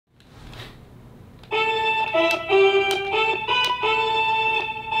I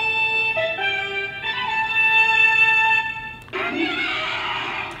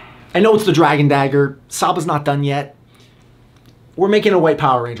know it's the Dragon Dagger. Saba's not done yet. We're making a white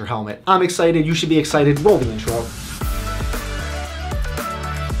Power Ranger helmet. I'm excited. You should be excited. Roll the intro.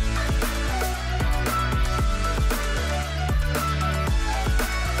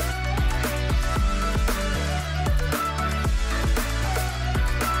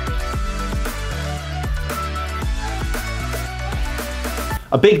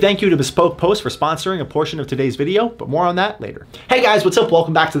 A big thank you to Bespoke Post for sponsoring a portion of today's video, but more on that later. Hey guys, what's up?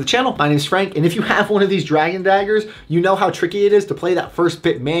 Welcome back to the channel. My name's Frank, and if you have one of these Dragon Daggers, you know how tricky it is to play that first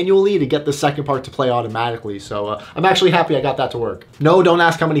bit manually to get the second part to play automatically. So I'm actually happy I got that to work. No, don't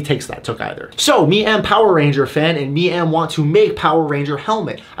ask how many takes that took either. So me am Power Ranger fan, and me am want to make Power Ranger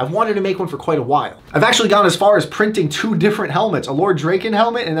helmet. I've wanted to make one for quite a while. I've actually gone as far as printing 2 different helmets, a Lord Draken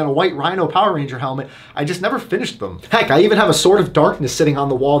helmet and then a White Rhino Power Ranger helmet. I just never finished them. Heck, I even have a Sword of Darkness sitting on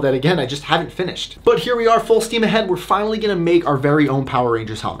the wall that, again, I just haven't finished. But here we are, full steam ahead. We're finally gonna make our very own Power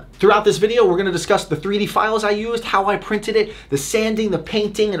Rangers helmet. Throughout this video, we're gonna discuss the 3D files I used, how I printed it, the sanding, the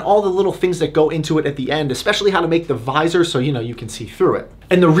painting, and all the little things that go into it at the end, especially how to make the visor so you can see through it.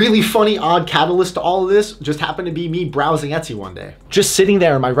 And the really funny, odd catalyst to all of this just happened to be me browsing Etsy one day. Just sitting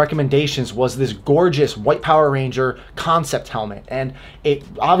there, my recommendations was this gorgeous White Power Ranger concept helmet. And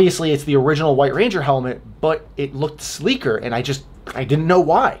obviously it's the original White Ranger helmet, but it looked sleeker, and I didn't know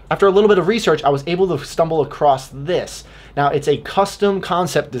why. After a little bit of research, I was able to stumble across this. Now, it's a custom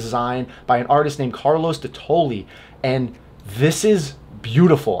concept design by an artist named Carlos Dattoli, and this is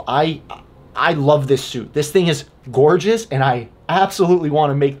beautiful. I love this suit. This thing is gorgeous, and I absolutely want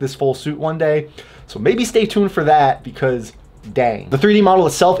to make this full suit one day. So maybe stay tuned for that, because dang. The 3D model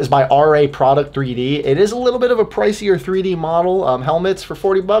itself is by RA Product 3D. It is a little bit of a pricier 3D model. Helmets for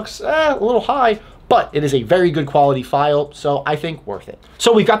 40 bucks, a little high, but it is a very good quality file, so I think worth it.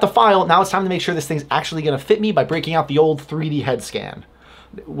 So we've got the file. Now it's time to make sure this thing's actually gonna fit me by breaking out the old 3D head scan.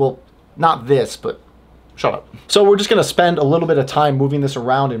 Well, not this, but shut up. So we're just gonna spend a little bit of time moving this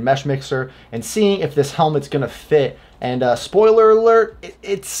around in Mesh Mixer and seeing if this helmet's gonna fit. And spoiler alert,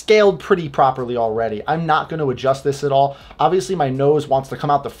 it's scaled pretty properly already. I'm not going to adjust this at all. Obviously, my nose wants to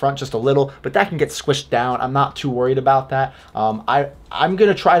come out the front just a little, but that can get squished down. I'm not too worried about that. I'm going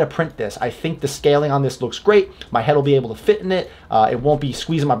to try to print this. I think the scaling on this looks great. My head will be able to fit in it. It won't be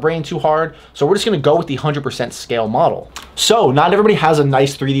squeezing my brain too hard. So we're just going to go with the 100% scale model. So not everybody has a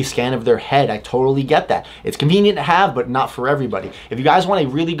nice 3D scan of their head. I totally get that. It's convenient to have, but not for everybody. If you guys want a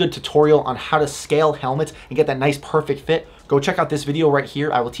really good tutorial on how to scale helmets and get that nice perfect fit, go check out this video right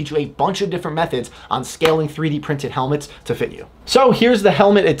here. I will teach you a bunch of different methods on scaling 3D printed helmets to fit you. So here's the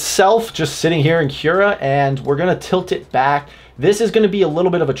helmet itself, just sitting here in Cura, and we're gonna tilt it back. This is going to be a little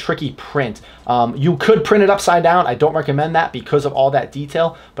bit of a tricky print. You could print it upside down. I don't recommend that because of all that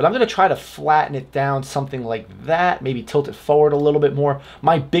detail, but I'm going to try to flatten it down something like that, maybe tilt it forward a little bit more.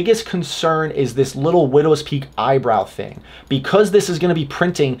 My biggest concern is this little Widow's Peak eyebrow thing. Because this is going to be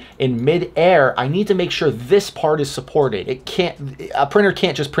printing in mid-air, I need to make sure this part is supported. A printer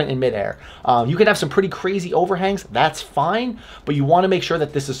can't just print in mid-air. You can have some pretty crazy overhangs, that's fine, but you want to make sure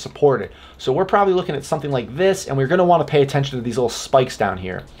that this is supported. So we're probably looking at something like this, and we're going to want to pay attention to these little spikes down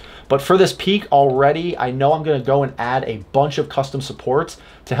here. But for this peak already, I know I'm going to go and add a bunch of custom supports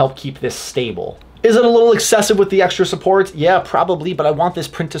to help keep this stable. Is it a little excessive with the extra supports? Yeah, probably, but I want this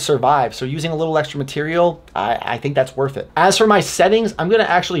print to survive. So using a little extra material, I think that's worth it. As for my settings, I'm gonna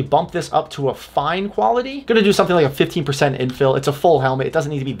actually bump this up to a fine quality. Gonna do something like a 15% infill. It's a full helmet. It doesn't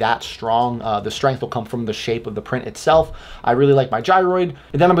need to be that strong. The strength will come from the shape of the print itself. I really like my gyroid.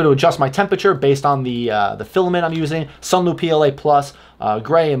 And then I'm gonna adjust my temperature based on the filament I'm using. Sunloop PLA Plus.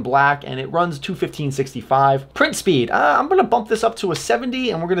 Gray and black, and it runs 215/65. Print speed, I'm gonna bump this up to a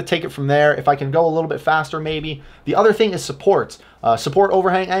 70, and we're gonna take it from there. If I can go a little bit faster, maybe. The other thing is supports. Support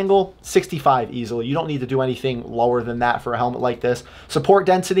overhang angle, 65 easily. You don't need to do anything lower than that for a helmet like this. Support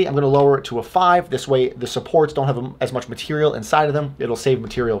density, I'm gonna lower it to a 5. This way the supports don't have as much material inside of them. It'll save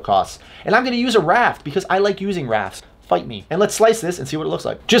material costs. And I'm gonna use a raft because I like using rafts. Fight me. And let's slice this and see what it looks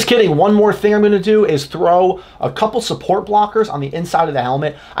like. Just kidding. One more thing I'm going to do is throw a couple support blockers on the inside of the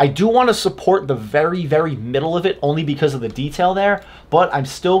helmet. I do want to support the very, very middle of it only because of the detail there, but I'm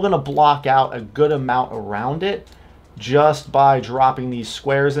still going to block out a good amount around it just by dropping these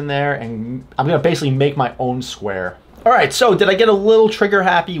squares in there, and I'm going to basically make my own square. All right, so did I get a little trigger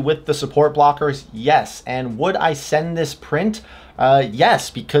happy with the support blockers? Yes. And would I send this print? Yes,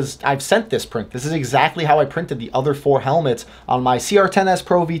 because I've sent this print. This is exactly how I printed the other 4 helmets on my CR10S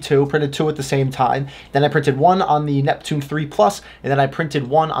Pro V2, printed 2 at the same time. Then I printed 1 on the Neptune 3 Plus, and then I printed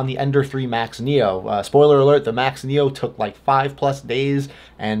 1 on the Ender 3 Max Neo. Spoiler alert, the Max Neo took like 5+ days,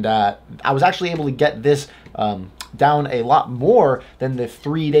 and I was actually able to get this down a lot more than the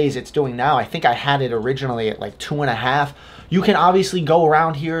 3 days it's doing now. I think I had it originally at like 2.5. You can obviously go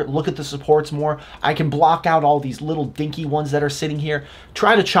around here, look at the supports more. I can block out all these little dinky ones that are sitting here.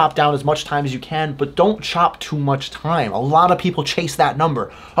 Try to chop down as much time as you can, but don't chop too much time. A lot of people chase that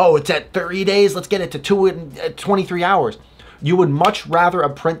number. Oh, it's at 30 days, let's get it to 23 hours. You would much rather a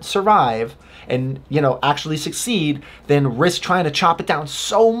print survive and, you know, actually succeed than risk trying to chop it down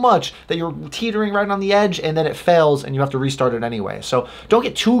so much that you're teetering right on the edge and then it fails and you have to restart it anyway. So don't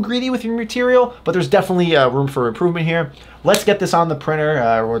get too greedy with your material, but there's definitely room for improvement here. Let's get this on the printer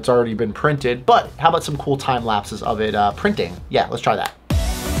where it's already been printed, but how about some cool time lapses of it printing? Yeah, let's try that.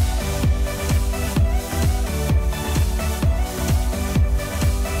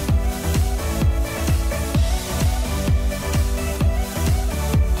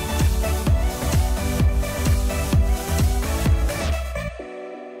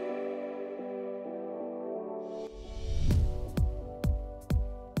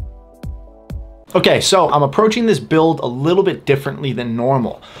 Okay, so I'm approaching this build a little bit differently than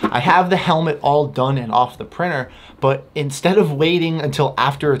normal. I have the helmet all done and off the printer, but instead of waiting until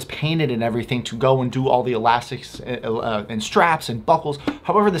after it's painted and everything to go and do all the elastics and straps and buckles,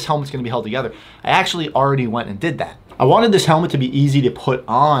 however this helmet's gonna be held together, I actually already went and did that. I wanted this helmet to be easy to put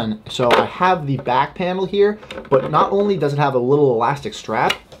on, so I have the back panel here, but not only does it have a little elastic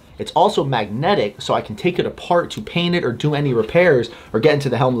strap, it's also magnetic, so I can take it apart to paint it or do any repairs or get into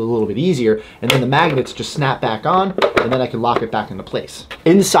the helmet a little bit easier, and then the magnets just snap back on, and then I can lock it back into place.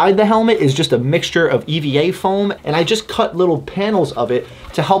 Inside the helmet is just a mixture of EVA foam, and I just cut little panels of it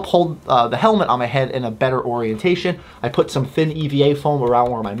to help hold the helmet on my head in a better orientation. I put some thin EVA foam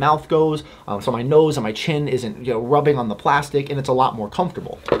around where my mouth goes, so my nose and my chin isn't, you know, rubbing on the plastic, and it's a lot more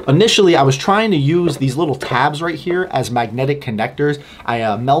comfortable. Initially, I was trying to use these little tabs right here as magnetic connectors.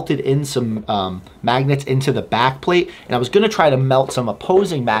 I melted in some magnets into the back plate, and I was gonna try to melt some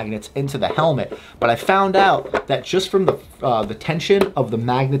opposing magnets into the helmet, but I found out that just from the tension of the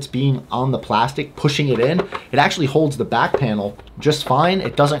magnets being on the plastic, pushing it in, it actually holds the back panel just fine.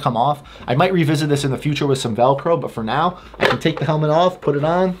 It doesn't come off. I might revisit this in the future with some Velcro, but for now, I can take the helmet off, put it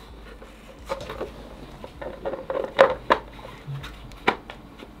on,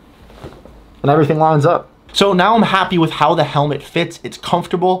 and everything lines up. So now I'm happy with how the helmet fits. It's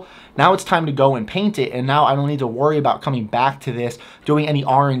comfortable. Now it's time to go and paint it, and now I don't need to worry about coming back to this, doing any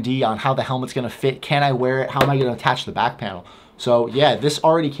R&D on how the helmet's gonna fit. Can I wear it? How am I gonna attach the back panel? So yeah, this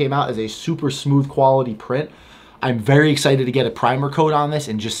already came out as a super smooth quality print. I'm very excited to get a primer coat on this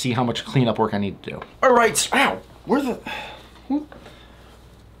and just see how much cleanup work I need to do. All right, ow, where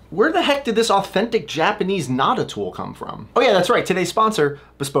the heck did this authentic Japanese Nada tool come from? Oh yeah, that's right, today's sponsor,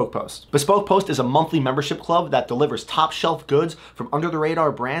 Bespoke Post. Bespoke Post is a monthly membership club that delivers top shelf goods from under the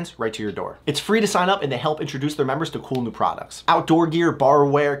radar brands right to your door. It's free to sign up, and they help introduce their members to cool new products. Outdoor gear,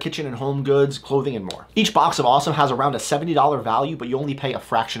 barware, kitchen and home goods, clothing, and more. Each box of awesome has around a $70 value, but you only pay a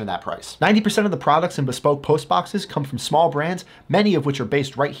fraction of that price. 90% of the products in Bespoke Post boxes come from small brands, many of which are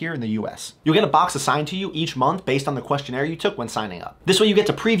based right here in the US. You'll get a box assigned to you each month based on the questionnaire you took when signing up. This way you get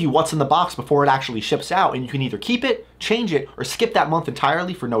to preview what's in the box before it actually ships out, and you can either keep it, change it, or skip that month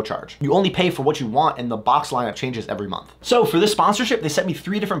entirely for no charge. You only pay for what you want, and the box lineup changes every month. So for this sponsorship, they sent me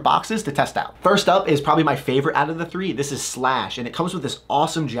 3 different boxes to test out. First up is probably my favorite out of the 3. This is Slash, and it comes with this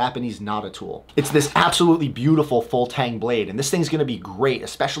awesome Japanese Nada tool. It's this absolutely beautiful full tang blade, and this thing's gonna be great,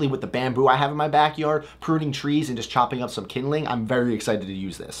 especially with the bamboo I have in my backyard, pruning trees and just chopping up some kindling. I'm very excited to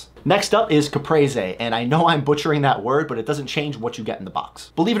use this. Next up is Caprese, and I know I'm butchering that word, but it doesn't change what you get in the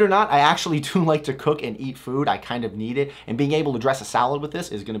box. Believe it or not, I actually do like to cook and eat food. I kind of need it, and being able to dress a salad with this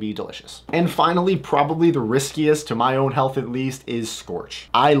is gonna be delicious. And finally, probably the riskiest, to my own health at least, is Scorch.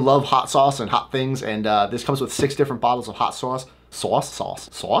 I love hot sauce and hot things, and this comes with 6 different bottles of hot sauce. Sauce?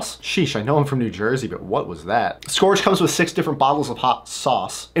 Sheesh, I know I'm from New Jersey, but what was that? Scorch comes with 6 different bottles of hot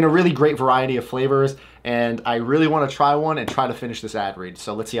sauce in a really great variety of flavors, and I really want to try one and try to finish this ad read,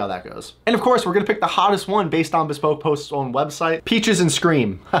 so let's see how that goes. And of course, we're gonna pick the hottest one based on Bespoke Post's own website, Peaches and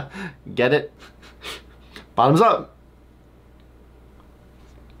Scream. Get it? Bottoms up.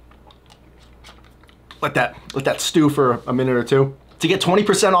 Let that stew for a minute or two. To get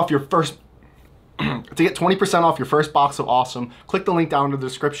 20% off your first To get 20% off your first box of awesome, click the link down in the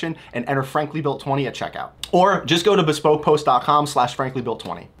description and enter franklybuilt20 at checkout. Or just go to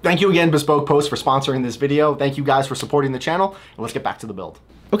bespokepost.com/franklybuilt20. Thank you again, Bespoke Post, for sponsoring this video. Thank you guys for supporting the channel, and let's get back to the build.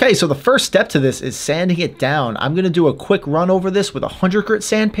 Okay, so the first step to this is sanding it down. I'm gonna do a quick run over this with 100 grit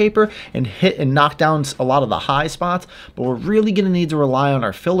sandpaper and hit and knock down a lot of the high spots, but we're really gonna need to rely on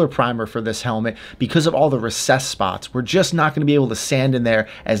our filler primer for this helmet because of all the recessed spots. We're just not gonna be able to sand in there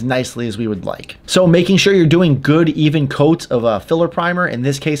as nicely as we would like. So making sure you're doing good, even coats of filler primer. In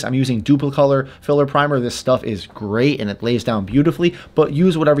this case, I'm using Duplicolor filler primer. This stuff is great and it lays down beautifully, but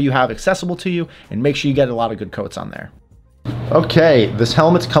use whatever you have accessible to you and make sure you get a lot of good coats on there. Okay, this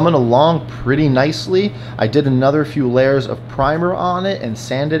helmet's coming along pretty nicely. I did another few layers of primer on it and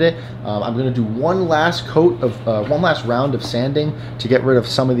sanded it. I'm gonna do one last round of sanding to get rid of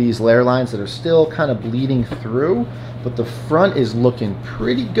some of these layer lines that are still kind of bleeding through, but the front is looking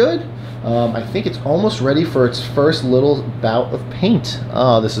pretty good. I think it's almost ready for its first little bout of paint.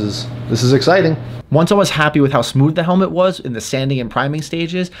 This is exciting. Once I was happy with how smooth the helmet was in the sanding and priming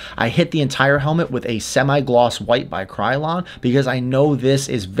stages, I hit the entire helmet with a semi-gloss white by Creality because I know this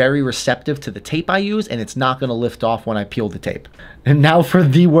is very receptive to the tape I use and it's not gonna lift off when I peel the tape. And now for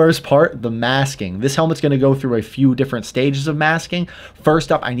the worst part, the masking. This helmet's gonna go through a few different stages of masking.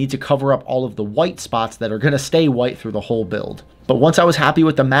 First up, I need to cover up all of the white spots that are gonna stay white through the whole build. But once I was happy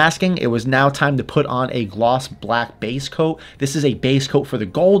with the masking, it was now time to put on a gloss black base coat. This is a base coat for the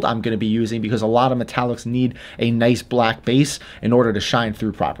gold I'm going to be using because a lot of metallics need a nice black base in order to shine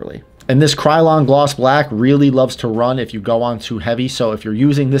through properly. And this Creality Gloss Black really loves to run if you go on too heavy. So if you're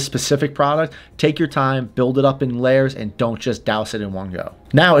using this specific product, take your time, build it up in layers, and don't just douse it in one go.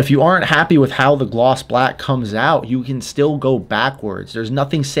 Now, if you aren't happy with how the gloss black comes out, you can still go backwards. There's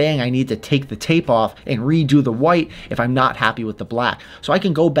nothing saying I need to take the tape off and redo the white if I'm not happy with the black. So I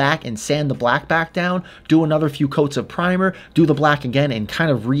can go back and sand the black back down, do another few coats of primer, do the black again, and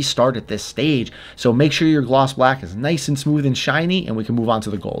kind of restart at this stage. So make sure your gloss black is nice and smooth and shiny, and we can move on to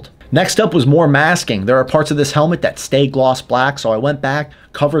the gold. Next up was more masking. There are parts of this helmet that stay gloss black, so I went back,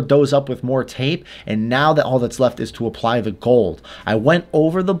 covered those up with more tape, and now that all that's left is to apply the gold. I went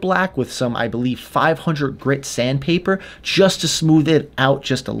over the black with some, I believe, 500 grit sandpaper just to smooth it out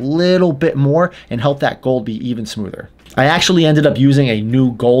just a little bit more and help that gold be even smoother. I actually ended up using a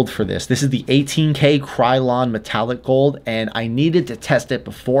new gold for this. This is the 18K Creality metallic gold, and I needed to test it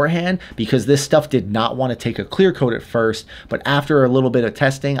beforehand because this stuff did not want to take a clear coat at first, but after a little bit of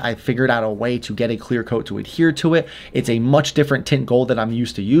testing, I figured out a way to get a clear coat to adhere to it. It's a much different tint gold that I'm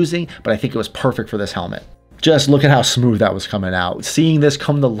used to using, but I think it was perfect for this helmet. Just look at how smooth that was coming out. Seeing this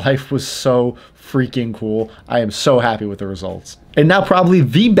come to life was so freaking cool. I am so happy with the results. And now probably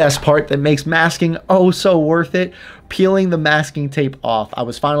the best part that makes masking oh so worth it, peeling the masking tape off. I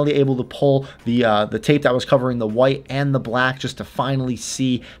was finally able to pull the tape that was covering the white and the black just to finally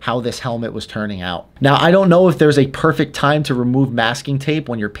see how this helmet was turning out. Now, I don't know if there's a perfect time to remove masking tape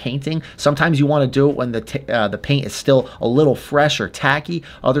when you're painting. Sometimes you want to do it when the paint is still a little fresh or tacky.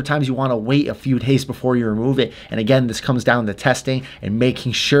 Other times you want to wait a few days before you remove it. And again, this comes down to testing and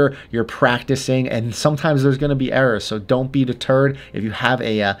making sure you're practicing. And sometimes there's going to be errors, so don't be deterred if you have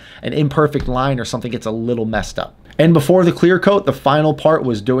an imperfect line or something gets a little messed up. And before the clear coat, the final part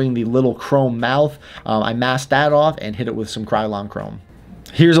was doing the little chrome mouth. I masked that off and hit it with some Creality chrome.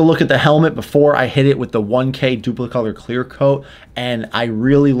 Here's a look at the helmet before I hit it with the 1K Duplicolor clear coat, and I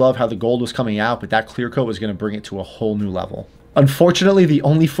really love how the gold was coming out, but that clear coat was going to bring it to a whole new level. Unfortunately, the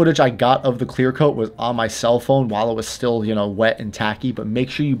only footage I got of the clear coat was on my cell phone while it was still, wet and tacky, but make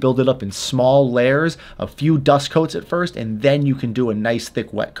sure you build it up in small layers, a few dust coats at first, and then you can do a nice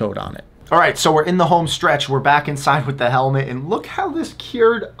thick wet coat on it. All right, so we're in the home stretch. We're back inside with the helmet, and look how this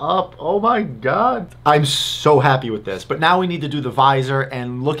cured up. Oh my God. I'm so happy with this, but now we need to do the visor,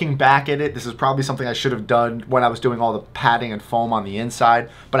 and looking back at it, this is probably something I should have done when I was doing all the padding and foam on the inside,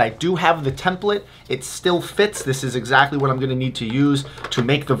 but I do have the template. It still fits. This is exactly what I'm gonna need to use to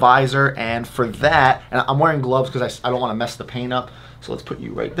make the visor, and for that, and I'm wearing gloves because I don't wanna mess the paint up. So let's put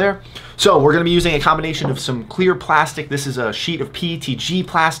you right there. So we're gonna be using a combination of some clear plastic. This is a sheet of PETG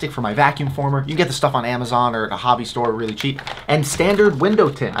plastic for my vacuum former. You can get this stuff on Amazon or at a hobby store really cheap. And standard window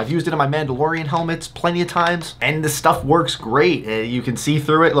tint. I've used it on my Mandalorian helmets plenty of times, and this stuff works great. You can see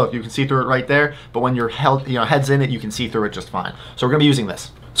through it. Look, you can see through it right there, but when your head's in it, you can see through it just fine. So we're gonna be using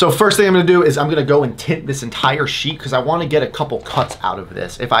this. So first thing I'm gonna do is I'm gonna go and tint this entire sheet because I wanna get a couple cuts out of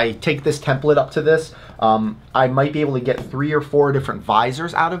this. If I take this template up to this, I might be able to get 3 or 4 different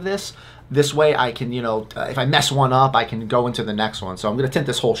visors out of this. This way I can, if I mess one up, I can go into the next one. So I'm gonna tint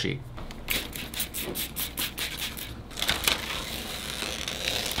this whole sheet.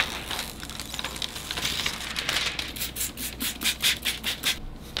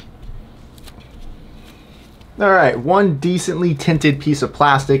 All right, one decently tinted piece of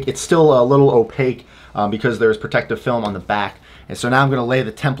plastic. It's still a little opaque because there's protective film on the back. And so now I'm gonna lay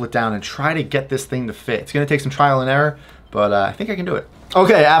the template down and try to get this thing to fit. It's gonna take some trial and error, but I think I can do it.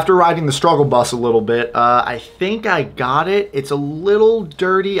 Okay, after riding the struggle bus a little bit, I think I got it. It's a little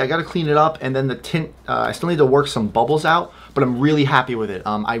dirty. I gotta clean it up, and then the tint, I still need to work some bubbles out, but I'm really happy with it.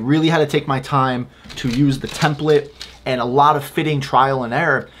 I really had to take my time to use the template and a lot of fitting trial and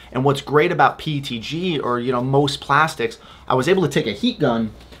error. And what's great about PETG, or most plastics, I was able to take a heat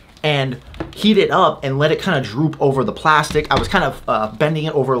gun and heat it up and let it kind of droop over the plastic. I was kind of bending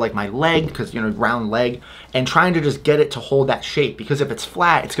it over like my leg, because round leg, and trying to just get it to hold that shape, because if it's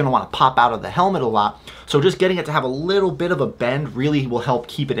flat, it's gonna wanna pop out of the helmet a lot. So just getting it to have a little bit of a bend really will help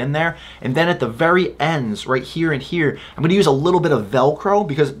keep it in there. And then at the very ends, right here and here, I'm gonna use a little bit of Velcro,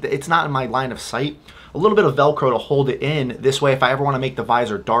 because it's not in my line of sight. A little bit of Velcro to hold it in. This way, if I ever want to make the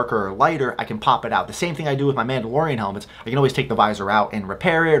visor darker or lighter, I can pop it out. The same thing I do with my Mandalorian helmets. I can always take the visor out and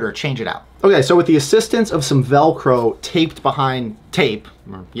repair it or change it out. Okay, so with the assistance of some Velcro taped behind tape,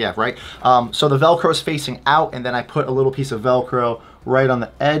 yeah, right? So the Velcro is facing out, and then I put a little piece of Velcro right on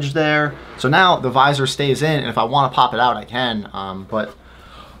the edge there. So now the visor stays in, and if I want to pop it out, I can, but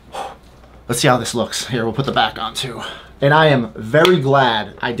let's see how this looks. Here, we'll put the back on too. And I am very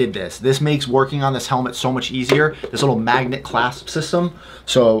glad I did this. This makes working on this helmet so much easier. This little magnet clasp system,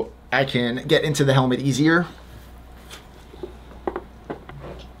 so I can get into the helmet easier.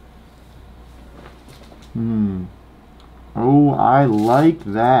 Oh, I like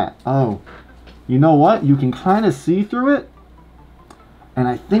that. Oh, you know what? You can kind of see through it, and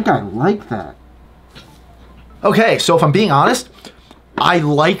I think I like that. Okay, so if I'm being honest, I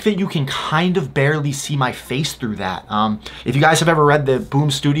like that you can kind of barely see my face through that. If you guys have ever read the Boom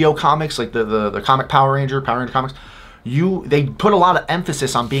Studio comics, like the comic Power Ranger comics, they put a lot of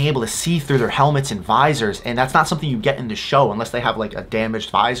emphasis on being able to see through their helmets and visors, and that's not something you get in the show unless they have like a damaged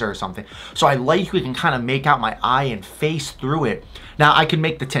visor or something. So I like you can kind of make out my eye and face through it. Now I can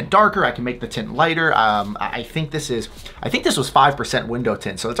make the tint darker, I can make the tint lighter. I think this was 5% window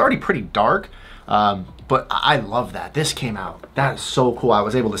tint, so it's already pretty dark. But I love that. This came out. That is so cool. I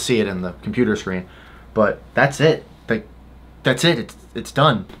was able to see it in the computer screen. But that's it. That's it. It's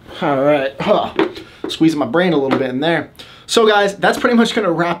done. All right. Squeezing my brain a little bit in there. So guys, that's pretty much going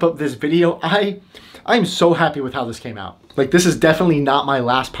to wrap up this video. I'm so happy with how this came out. Like, this is definitely not my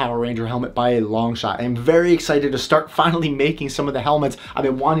last Power Ranger helmet by a long shot. I'm very excited to start finally making some of the helmets I've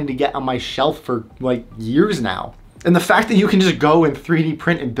been wanting to get on my shelf for like years now. And the fact that you can just go and 3D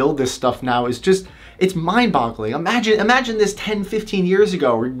print and build this stuff now is just, it's mind-boggling. Imagine this 10, 15 years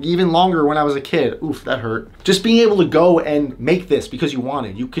ago, or even longer when I was a kid. Oof, that hurt. Just being able to go and make this because you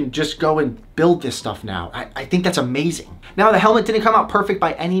wanted. You can just go and build this stuff now. I think that's amazing. Now, the helmet didn't come out perfect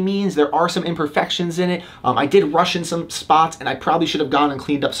by any means. There are some imperfections in it. I did rush in some spots, and I probably should have gone and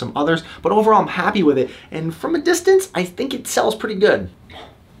cleaned up some others. But overall, I'm happy with it. And from a distance, I think it sells pretty good.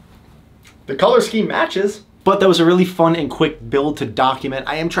 The color scheme matches. But that was a really fun and quick build to document.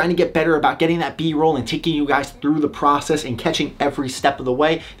 I am trying to get better about getting that B-roll and taking you guys through the process and catching every step of the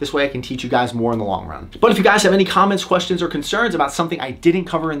way. This way I can teach you guys more in the long run. But if you guys have any comments, questions, or concerns about something I didn't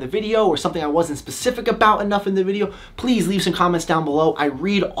cover in the video or something I wasn't specific about enough in the video, please leave some comments down below. I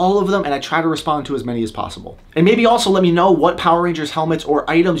read all of them and I try to respond to as many as possible. And maybe also let me know what Power Rangers helmets or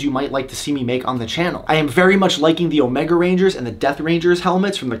items you might like to see me make on the channel. I am very much liking the Omega Rangers and the Death Rangers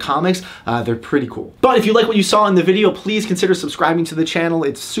helmets from the comics. They're pretty cool. But if you like what you saw in the video, please consider subscribing to the channel.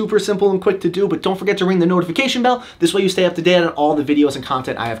 It's super simple and quick to do, but don't forget to ring the notification bell. This way you stay up to date on all the videos and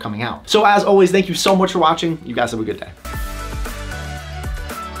content I have coming out. So as always, thank you so much for watching. You guys have a good day.